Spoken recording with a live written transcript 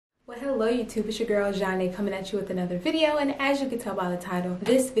Well, hello YouTube, it's your girl JASMINE coming at you with another video, and as you can tell by the title,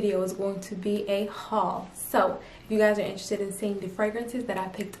 this video is going to be a haul. So if you guys are interested in seeing the fragrances that I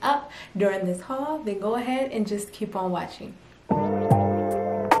picked up during this haul, then go ahead and just keep on watching.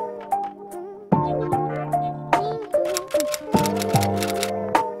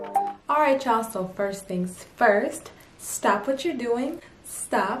 Alright y'all, so first things first, stop what you're doing.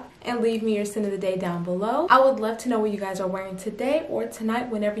 Stop and leave me your scent of the day down below. I would love to know what you guys are wearing today or tonight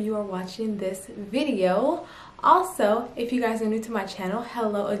whenever you are watching this video. Also, if you guys are new to my channel,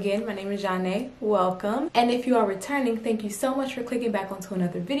 hello again, my name is JASMINE, welcome. And if you are returning, thank you so much for clicking back onto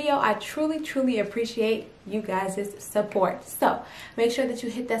another video. I truly appreciate you guys' support. So make sure that you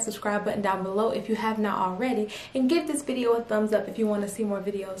hit that subscribe button down below if you have not already, and give this video a thumbs up if you want to see more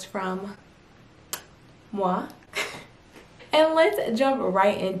videos from moi. And let's jump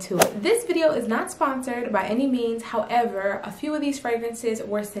right into it. This video is not sponsored by any means. However, a few of these fragrances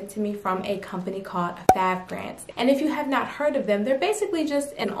were sent to me from a company called Perfumes. And if you have not heard of them, they're basically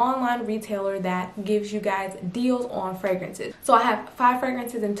just an online retailer that gives you guys deals on fragrances. So I have 5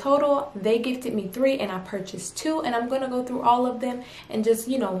 fragrances in total. They gifted me 3 and I purchased 2. And I'm going to go through all of them and just,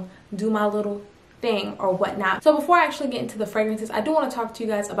 you know, do my little thing or whatnot. So before I actually get into the fragrances, I do want to talk to you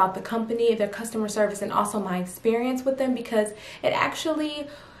guys about the company, their customer service, and also my experience with them, because it actually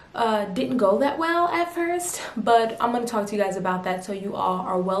didn't go that well at first, but I'm going to talk to you guys about that so you all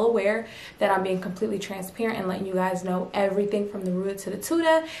are well aware that I'm being completely transparent and letting you guys know everything from the root to the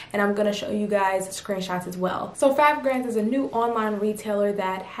tuta, and I'm going to show you guys screenshots as well. So Perfumes is a new online retailer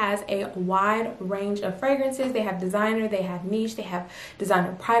that has a wide range of fragrances. They have designer, they have niche, they have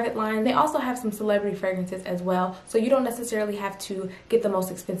designer private line. They also have some celebrity fragrances as well, so you don't necessarily have to get the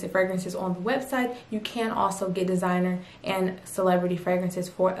most expensive fragrances on the website. You can also get designer and celebrity fragrances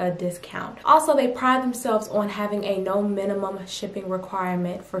for a discount. Also, they pride themselves on having a no minimum shipping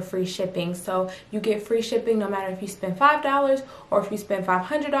requirement for free shipping. So you get free shipping no matter if you spend $5 or if you spend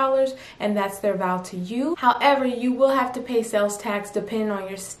 $500, and that's their vow to you. However, you will have to pay sales tax depending on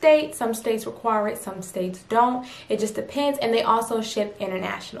your state. Some states require it, some states don't. It just depends, and they also ship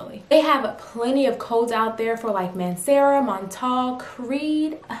internationally. They have plenty of codes out there for like Mancera, Montauk,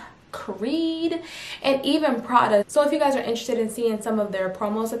 Creed, and even Prada. So if you guys are interested in seeing some of their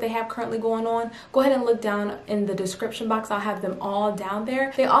promos that they have currently going on, go ahead and look down in the description box. I'll have them all down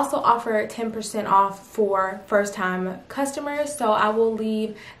there. They also offer 10% off for first time customers, so I will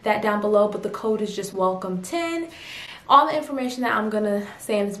leave that down below, but the code is just welcome10. All the information that I'm gonna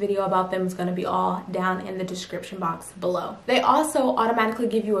say in this video about them is gonna be all down in the description box below. They also automatically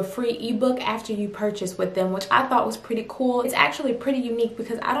give you a free ebook after you purchase with them, which I thought was pretty cool. It's actually pretty unique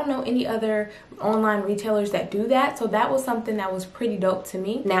because I don't know any other online retailers that do that, so that was something that was pretty dope to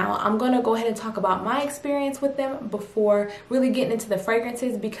me. Now I'm gonna go ahead and talk about my experience with them before really getting into the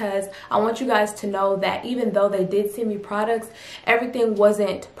fragrances, because I want you guys to know that even though they did send me products, everything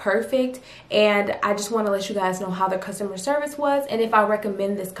wasn't perfect, and I just want to let you guys know how their customer service was and if I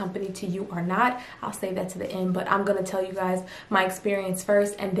recommend this company to you or not. I'll save that to the end, but I'm going to tell you guys my experience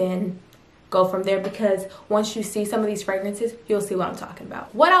first and then go from there, because once you see some of these fragrances, you'll see what I'm talking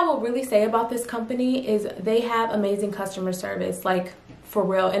about. What I will really say about this company is they have amazing customer service, like for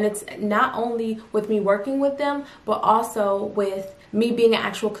real, and it's not only with me working with them but also with me being an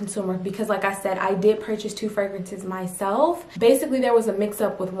actual consumer, because like I said, I did purchase 2 fragrances myself. Basically, there was a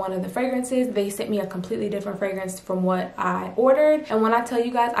mix-up with one of the fragrances. They sent me a completely different fragrance from what I ordered, and when I tell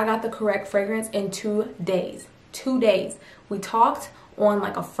you guys, I got the correct fragrance in 2 days. 2 days. We talked on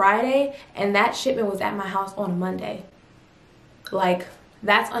like a Friday, and that shipment was at my house on a Monday. Like,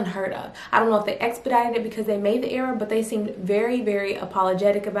 that's unheard of. I don't know if they expedited it because they made the error, but they seemed very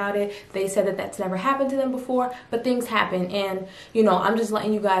apologetic about it. They said that that's never happened to them before, but things happen, and you know, I'm just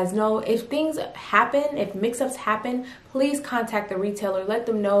letting you guys know, if things happen, if mix-ups happen, please contact the retailer. Let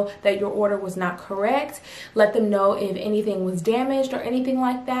them know that your order was not correct. Let them know if anything was damaged or anything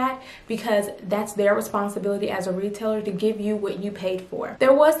like that, because that's their responsibility as a retailer to give you what you paid for.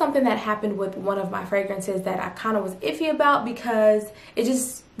 There was something that happened with one of my fragrances that I kind of was iffy about, because it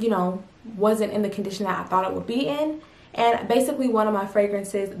just, you know, wasn't in the condition that I thought it would be in. And basically one of my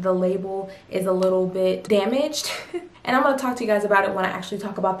fragrances, the label is a little bit damaged. And I'm going to talk to you guys about it when I actually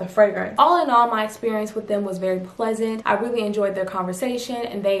talk about the fragrance. All in all, my experience with them was very pleasant. I really enjoyed their conversation,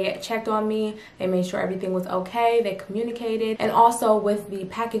 and they checked on me. They made sure everything was okay. They communicated. And also with the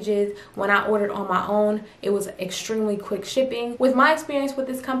packages, when I ordered on my own, it was extremely quick shipping. With my experience with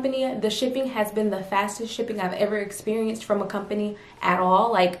this company, the shipping has been the fastest shipping I've ever experienced from a company at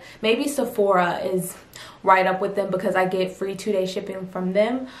all. Like, maybe Sephora is right up with them because I get free 2-day shipping from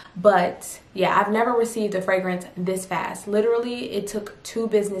them. But yeah, I've never received a fragrance this fast. Literally, it took 2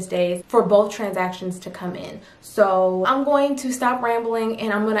 business days for both transactions to come in. So I'm going to stop rambling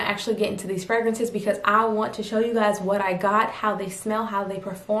and I'm going to actually get into these fragrances because I want to show you guys what I got, how they smell, how they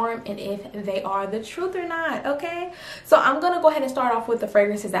perform, and if they are the truth or not, okay? So I'm going to go ahead and start off with the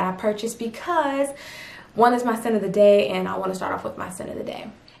fragrances that I purchased because one is my scent of the day and I want to start off with my scent of the day.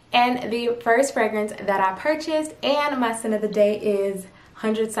 And the first fragrance that I purchased and my scent of the day is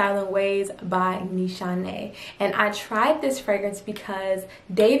 100 Silent Ways by Nishane. And I tried this fragrance because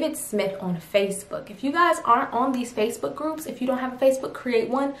David Smith on Facebook. If you guys aren't on these Facebook groups, if you don't have a Facebook, create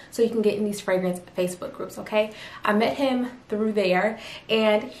one so you can get in these fragrance Facebook groups, okay? I met him through there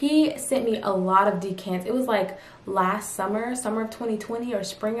and he sent me a lot of decants. It was like last summer of 2020 or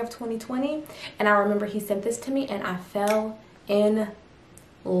spring of 2020. And I remember he sent this to me and I fell in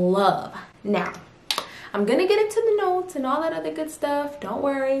love. Now, I'm gonna get into the notes and all that other good stuff, don't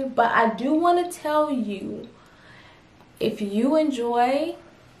worry, but I do want to tell you, if you enjoy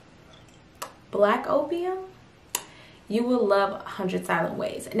Black Opium, you will love 100 Silent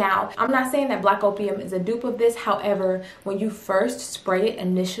Ways. Now, I'm not saying that Black Opium is a dupe of this. However, when you first spray it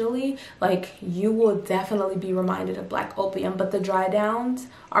initially, like, you will definitely be reminded of Black Opium, but the dry downs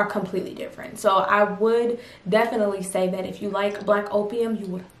are completely different. So I would definitely say that if you like Black Opium, you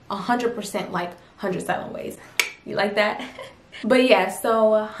would 100% like 100 Silent Ways. You like that? But yeah, so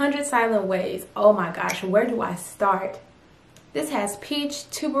 100 Silent Ways. Oh my gosh, where do I start? This has peach,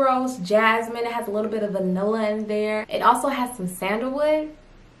 tuberose, jasmine. It has a little bit of vanilla in there. It also has some sandalwood.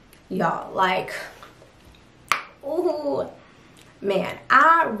 Y'all, like, ooh, man,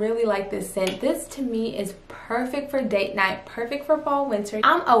 I really like this scent. This to me is perfect for date night, perfect for fall, winter.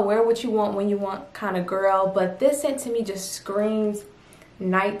 I'm aware what you want when you want kind of girl, but this scent to me just screams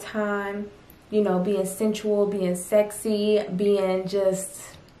nighttime, you know, being sensual, being sexy, being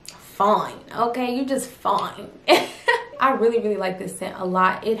just fine, okay? You just fine. I really like this scent a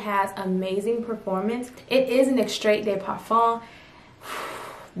lot. It has amazing performance. It is an extrait de parfum.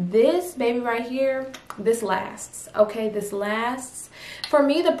 This baby right here, this lasts, okay? This lasts. For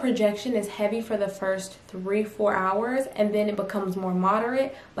me, the projection is heavy for the first 3-4 hours and then it becomes more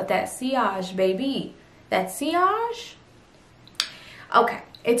moderate, but that sillage, baby, that sillage, okay,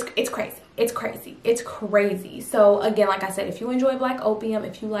 it's crazy. It's crazy. It's crazy. So again, like I said, if you enjoy Black Opium,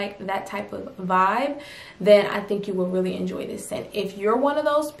 if you like that type of vibe, then I think you will really enjoy this scent. If you're one of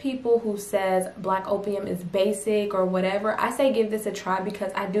those people who says Black Opium is basic or whatever, I say give this a try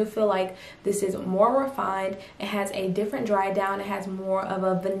because I do feel like this is more refined. It has a different dry down. It has more of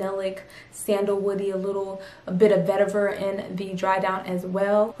a vanillic, sandalwoody, a bit of vetiver in the dry down as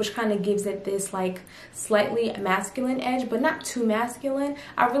well, which kind of gives it this like slightly masculine edge, but not too masculine.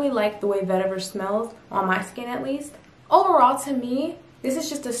 I really like the way vetiver smells on my skin, at least. Overall, to me, this is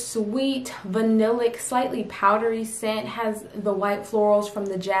just a sweet, vanillic, slightly powdery scent. Has the white florals from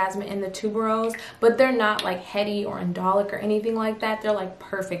the jasmine and the tuberose, but they're not like heady or indolic or anything like that. They're like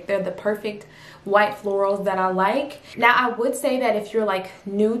perfect. They're the perfect white florals that I like. Now, I would say that if you're like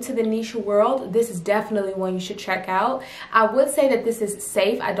new to the niche world, this is definitely one you should check out. I would say that this is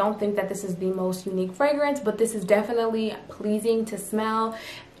safe. I don't think that this is the most unique fragrance, but this is definitely pleasing to smell.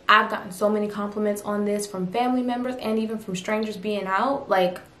 I've gotten so many compliments on this from family members and even from strangers being out,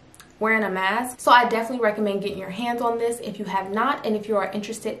 like wearing a mask. So I definitely recommend getting your hands on this if you have not, and if you are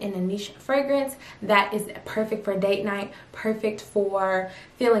interested in a niche fragrance that is perfect for date night, perfect for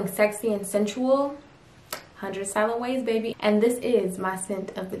feeling sexy and sensual. 100 Silent Ways, baby. And this is my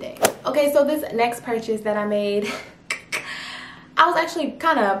scent of the day. Okay, so this next purchase that I made, I was actually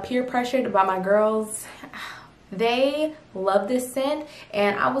kind of peer pressured by my girls. They love this scent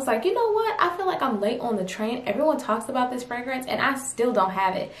and I was like, you know what, I feel like I'm late on the train. Everyone talks about this fragrance and I still don't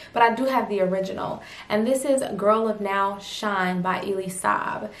have it, but I do have the original, and this is Girl of Now Shine by Elie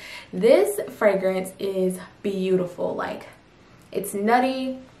Saab. This fragrance is beautiful. Like, it's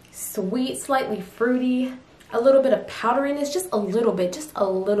nutty, sweet, slightly fruity, a little bit of powderiness, just a little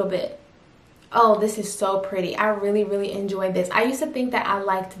bit. Oh, this is so pretty. I really enjoyed this. I used to think that I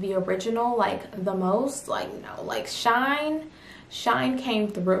liked the original like the most. Like, no, like Shine came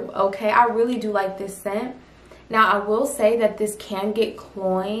through, okay? I really do like this scent. Now, I will say that this can get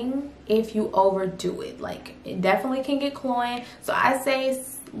cloying if you overdo it. Like, it definitely can get cloying. So I say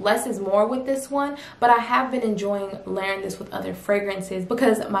less is more with this one, but I have been enjoying layering this with other fragrances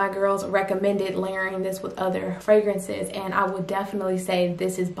because my girls recommended layering this with other fragrances, and I would definitely say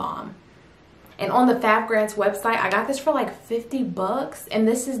this is bomb. And on the Fabgrants website, I got this for like 50 bucks. And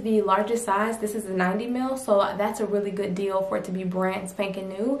this is the largest size. This is a 90 ml. So that's a really good deal for it to be brand spanking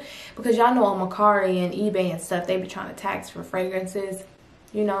new. Because y'all know on Mercari and eBay and stuff, they be trying to tax for fragrances.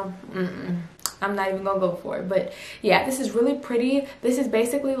 You know, I'm not even gonna go for it. But yeah, this is really pretty. This is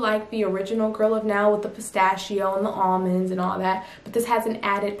basically like the original Girl of Now with the pistachio and the almonds and all that, but this has an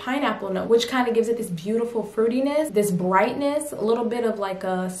added pineapple note, which kind of gives it this beautiful fruitiness, this brightness, a little bit of like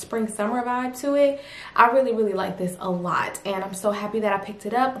a spring summer vibe to it. I really like this a lot, and I'm so happy that I picked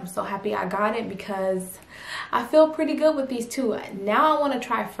it up. I'm so happy I got it because I feel pretty good with these two. Now I want to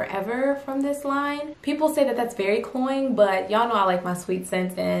try Forever from this line. People say that that's very cloying, but y'all know I like my sweet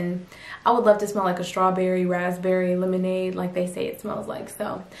scents, and I would love to smell like a strawberry, raspberry, lemonade like they say it smells like.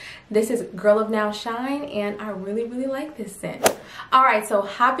 So this is Girl of Now Shine, and I really like this scent. All right, so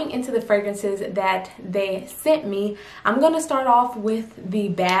hopping into the fragrances that they sent me, I'm going to start off with the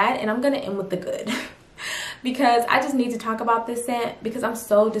bad and I'm going to end with the good because I just need to talk about this scent because I'm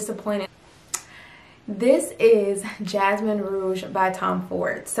so disappointed. This is Jasmine Rouge by Tom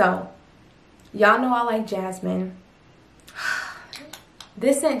Ford. So y'all know I like jasmine.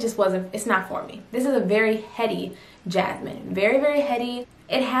 This scent just wasn't, it's not for me. This is a very heady jasmine. Very heady.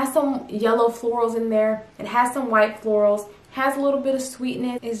 It has some yellow florals in there. It has some white florals. Has a little bit of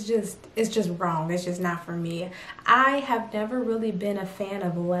sweetness. It's just wrong. It's just not for me. I have never really been a fan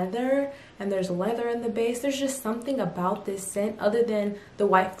of leather, and there's leather in the base. There's just something about this scent other than the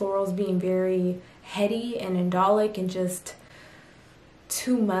white florals being very heady and indolic and just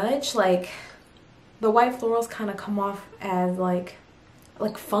too much. Like the white florals kind of come off as like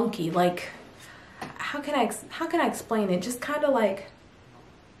funky. Like how can I explain it? Just kind of like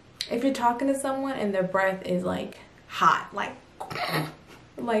if you're talking to someone and their breath is like hot,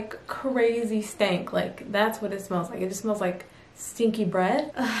 like crazy stank. Like that's what it smells like. It just smells like stinky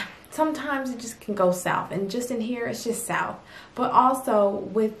breath. Sometimes it just can go south, and just in here it's just south. But also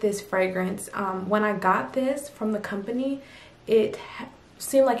with this fragrance, when I got this from the company, it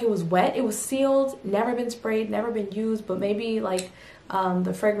seemed like it was wet. It was sealed, never been sprayed, never been used, but maybe like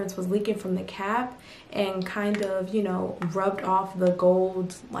the fragrance was leaking from the cap and kind of, you know, rubbed off the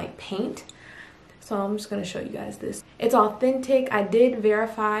gold like paint. So I'm just going to show you guys this. It's authentic. I did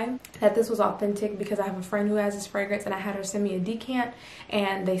verify that this was authentic because I have a friend who has this fragrance and I had her send me a decant,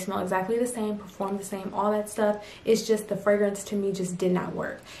 and they smell exactly the same, perform the same, all that stuff. It's just the fragrance to me just did not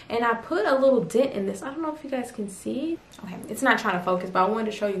work. And I put a little dent in this. I don't know if you guys can see. Okay, it's not trying to focus, but I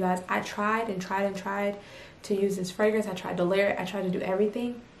wanted to show you guys. I tried to use this fragrance. I tried to layer it. I tried to do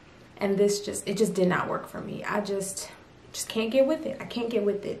everything. And this it just did not work for me. I just can't get with it. I can't get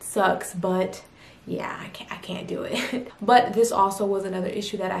with it. Sucks, but yeah, I can't do it. But this also was another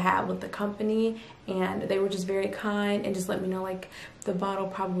issue that I had with the company, and they were just very kind and just let me know like the bottle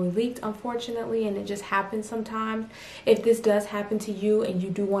probably leaked, unfortunately, and it just happens sometimes. If this does happen to you and you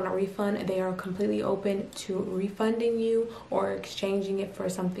do want a refund, they are completely open to refunding you or exchanging it for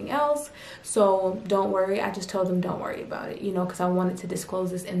something else. So don't worry. I just told them don't worry about it, you know, because I wanted to disclose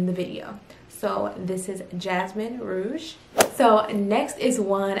this in the video. So this is Jasmine Rouge. So next is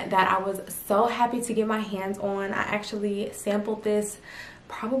one that I was so happy to get my hands on. I actually sampled this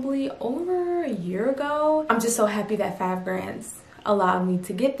probably over a year ago. I'm just so happy that 5 Grants allowed me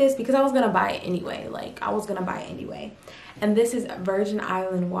to get this because I was gonna buy it anyway. And this is Virgin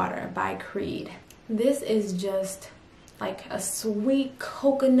Island Water by Creed. This is just like a sweet,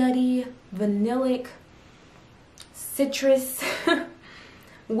 coconutty, vanillic, citrus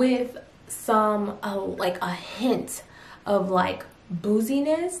with some like a hint of like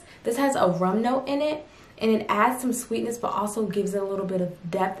booziness. This has a rum note in it, and it adds some sweetness but also gives it a little bit of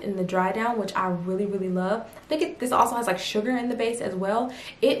depth in the dry down, which I really love. I think this also has like sugar in the base as well.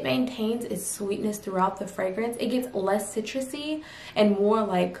 It maintains its sweetness throughout the fragrance. It gets less citrusy and more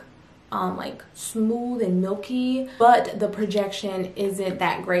like smooth and milky, but the projection isn't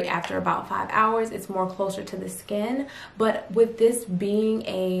that great after about 5 hours. It's more closer to the skin. But with this being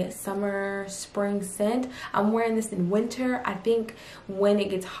a summer spring scent, I'm wearing this in winter. I think when it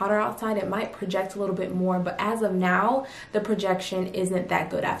gets hotter outside it might project a little bit more, but as of now the projection isn't that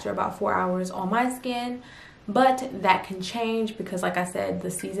good after about 4 hours on my skin. But that can change because, like I said, the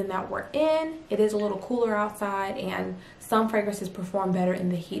season that we're in, it is a little cooler outside, and some fragrances perform better in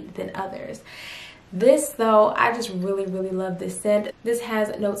the heat than others. This though, I just really love this scent. This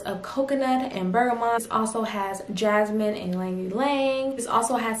has notes of coconut and bergamot. This also has jasmine and ylang ylang. This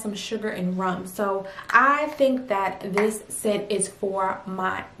also has some sugar and rum. So I think that this scent is for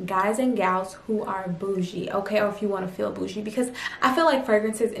my guys and gals who are bougie, okay, or if you want to feel bougie, because I feel like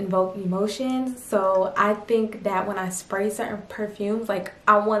fragrances invoke emotions. So I think that when I spray certain perfumes, like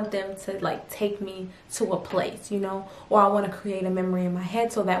I want them to like take me to a place, you know, or I want to create a memory in my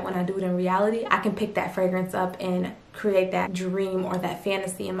head so that when I do it in reality, I can pick that fragrance up and create that dream or that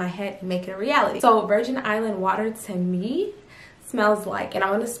fantasy in my head and make it a reality. So Virgin Island Water to me smells like, and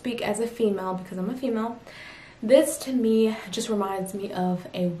I'm going to speak as a female because I'm a female, this to me just reminds me of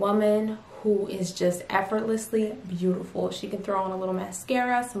a woman who is just effortlessly beautiful. She can throw on a little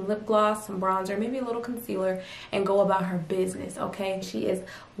mascara, some lip gloss, some bronzer, maybe a little concealer, and go about her business, okay? She is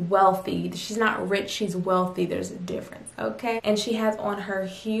wealthy. She's not rich, she's wealthy. There's a difference, okay? And she has on her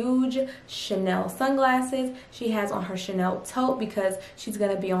huge Chanel sunglasses. She has on her Chanel tote because she's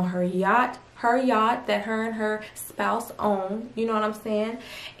gonna be on her yacht that her and her spouse own, you know what I'm saying?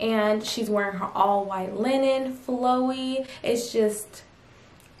 And she's wearing her all white linen, flowy. It's just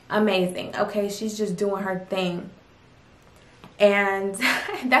amazing, okay? She's just doing her thing, and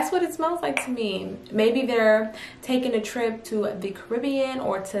that's what it smells like to me. Maybe they're taking a trip to the Caribbean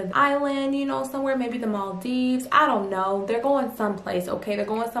or to the island, you know, somewhere, maybe the Maldives. I don't know. They're going someplace, okay? They're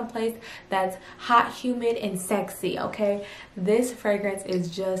going someplace that's hot, humid, and sexy, okay? This fragrance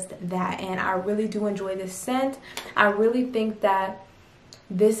is just that, and I really do enjoy this scent. I really think that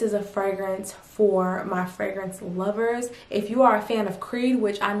this is a fragrance for my fragrance lovers. If you are a fan of Creed,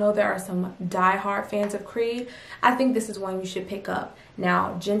 which I know there are some die-hard fans of Creed, I think this is one you should pick up.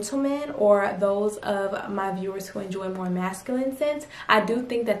 Now, gentlemen, or those of my viewers who enjoy more masculine scents, I do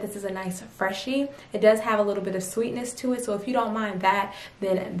think that this is a nice freshie. It does have a little bit of sweetness to it, so if you don't mind that,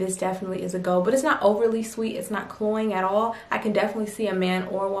 then this definitely is a go. But it's not overly sweet, it's not cloying at all. I can definitely see a man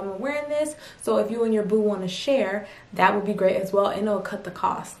or a woman wearing this, so if you and your boo want to share, that would be great as well, and it'll cut the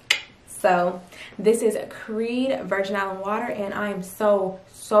cost. So this is Creed Virgin Island Water, and I am so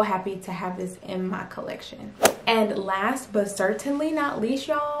happy to have this in my collection. And last but certainly not least,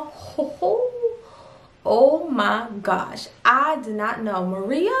 y'all, oh my gosh, I did not know.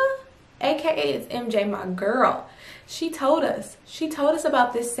 Maria, aka it's MJ, my girl, she told us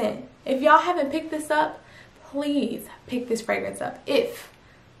about this scent. If y'all haven't picked this up, please pick this fragrance up if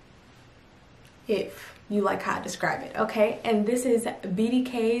you like how I describe it, okay? And this is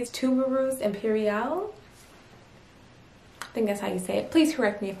BDK's TUBEREUSE Imperiale. I think that's how you say it. Please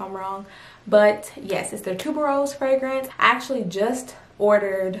correct me if I'm wrong. But yes, it's their tuberose fragrance. I actually just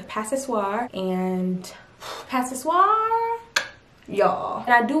ordered Passoir, y'all.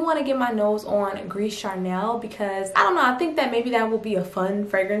 And I do want to get my nose on Gris Charnel because, I don't know, I think that maybe that will be a fun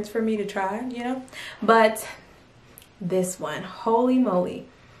fragrance for me to try, you know? But this one, holy moly.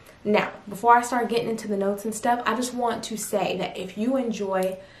 Now, before I start getting into the notes and stuff, I just want to say that if you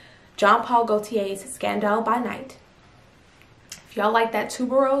enjoy Jean Paul Gaultier's Scandale by Night, if y'all like that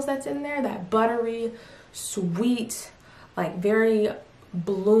tuberose that's in there, that buttery, sweet, like very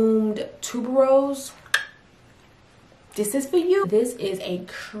bloomed tuberose, this is for you. This is a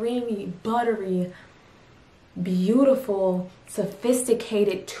creamy, buttery, beautiful,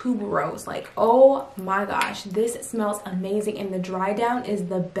 sophisticated tuberose. Like, oh my gosh, this smells amazing, and the dry down is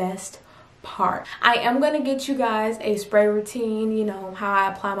the best part. I am going to get you guys a spray routine, you know, how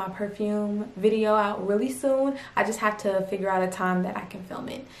I apply my perfume video out really soon. I just have to figure out a time that I can film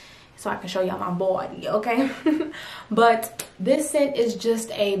it so I can show y'all my body, okay? But this scent is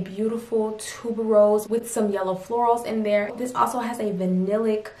just a beautiful tuberose with some yellow florals in there. This also has a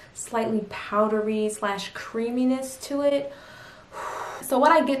vanillic, slightly powdery / creaminess to it. So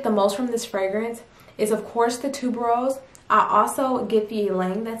what I get the most from this fragrance is, of course, the tuberose. I also get the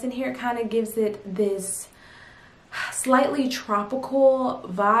ylang that's in here. It kind of gives it this slightly tropical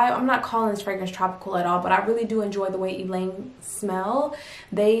vibe. I'm not calling this fragrance tropical at all, but I really do enjoy the way ylang smell.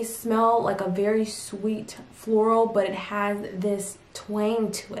 They smell like a very sweet floral, but it has this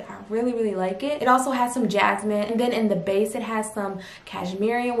twang to it. I really like it. It also has some jasmine, and then in the base it has some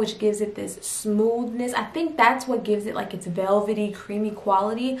cashmere, which gives it this smoothness. I think that's what gives it like its velvety, creamy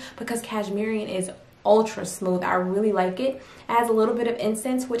quality, because cashmere is ultra smooth. I really like it. It has a little bit of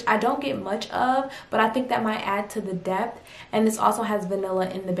incense, which I don't get much of, but I think that might add to the depth. And this also has vanilla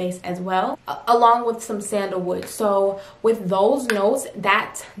in the base as well, along with some sandalwood. So with those notes,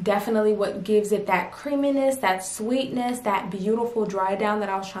 that's definitely what gives it that creaminess, that sweetness, that beautiful dry down that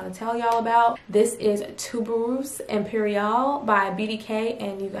I was trying to tell y'all about. This is TUBEREUSE Imperiale by BDK,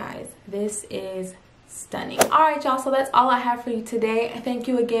 and you guys, this is stunning. All right, y'all, so that's all I have for you today. Thank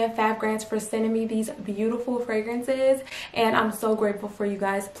you again, Fab Grants, for sending me these beautiful fragrances, and I'm so grateful for you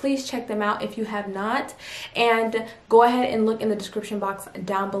guys. Please check them out if you have not, and go ahead and look in the description box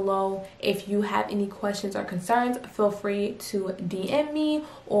down below. If you have any questions or concerns, feel free to DM me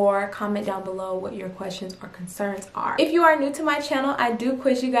or comment down below what your questions or concerns are. If you are new to my channel, I do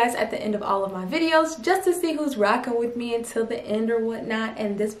quiz you guys at the end of all of my videos just to see who's rocking with me until the end or whatnot,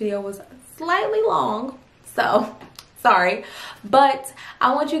 and this video was slightly long, so Sorry, but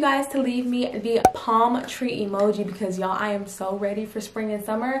I want you guys to leave me the palm tree emoji because y'all, I am so ready for spring and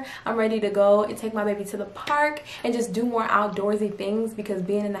summer. I'm ready to go and take my baby to the park and just do more outdoorsy things because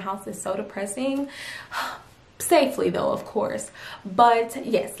being in the house is so depressing. Safely though, of course. But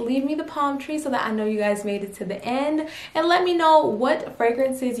yes, leave me the palm tree so that I know you guys made it to the end, and let me know what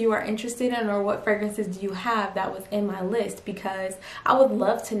fragrances you are interested in or what fragrances do you have that was in my list, because I would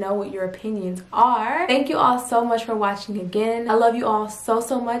love to know what your opinions are. Thank you all so much for watching again. I love you all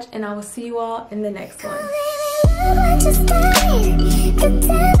so much, and I will see you all in the next one.